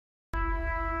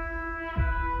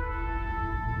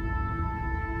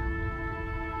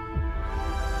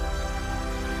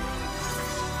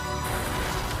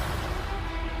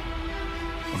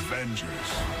Avengers.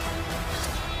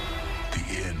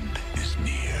 The end is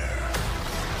near.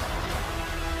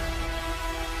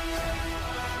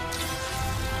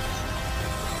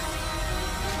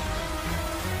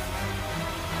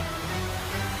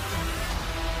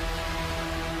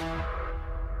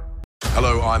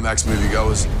 Hello, IMAX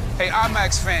moviegoers. Hey,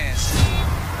 IMAX fans.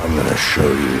 I'm gonna show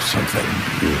you something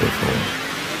beautiful.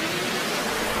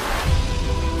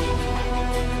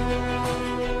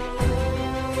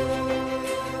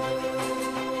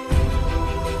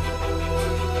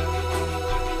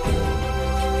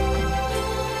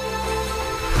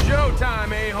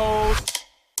 Showtime, a-holes.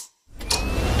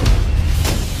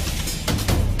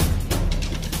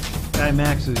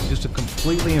 IMAX is just a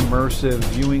completely immersive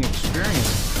viewing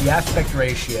experience. The aspect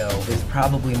ratio is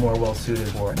probably more well-suited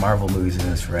for Marvel movies than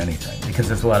it is for anything, because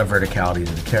there's a lot of verticality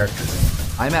to the characters.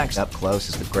 IMAX up close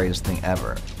is the greatest thing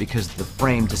ever, because the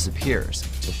frame disappears.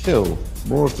 To fill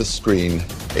more of the screen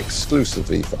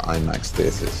exclusively for IMAX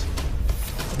theaters.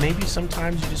 Maybe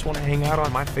sometimes you just want to hang out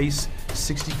on my face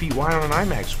 60 feet wide on an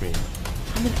IMAX screen.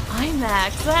 I'm an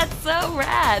IMAX, that's so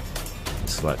rad.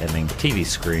 It's like having a TV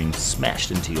screen smashed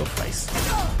into your face.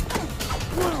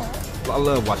 I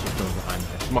love watching films in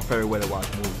IMAX. It's my favorite way to watch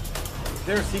movies.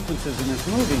 There are sequences in this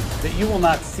movie that you will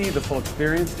not see the full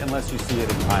experience unless you see it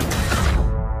in IMAX.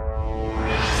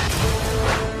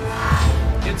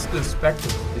 It's the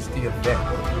spectacle, it's the event.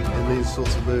 In these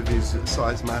sorts of movies,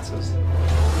 size matters.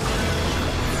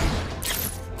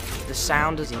 The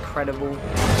sound is incredible.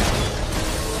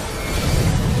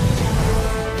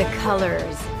 The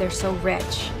colors, they're so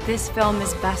rich. This film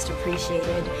is best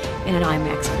appreciated in an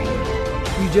IMAX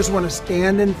screen. You just want to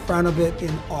stand in front of it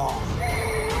in awe.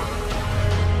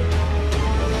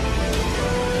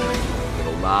 We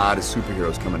have a lot of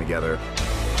superheroes coming together.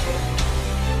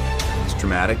 It's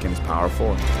dramatic and it's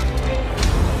powerful.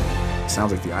 It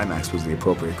sounds like the IMAX was the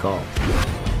appropriate call.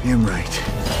 Damn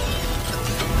right.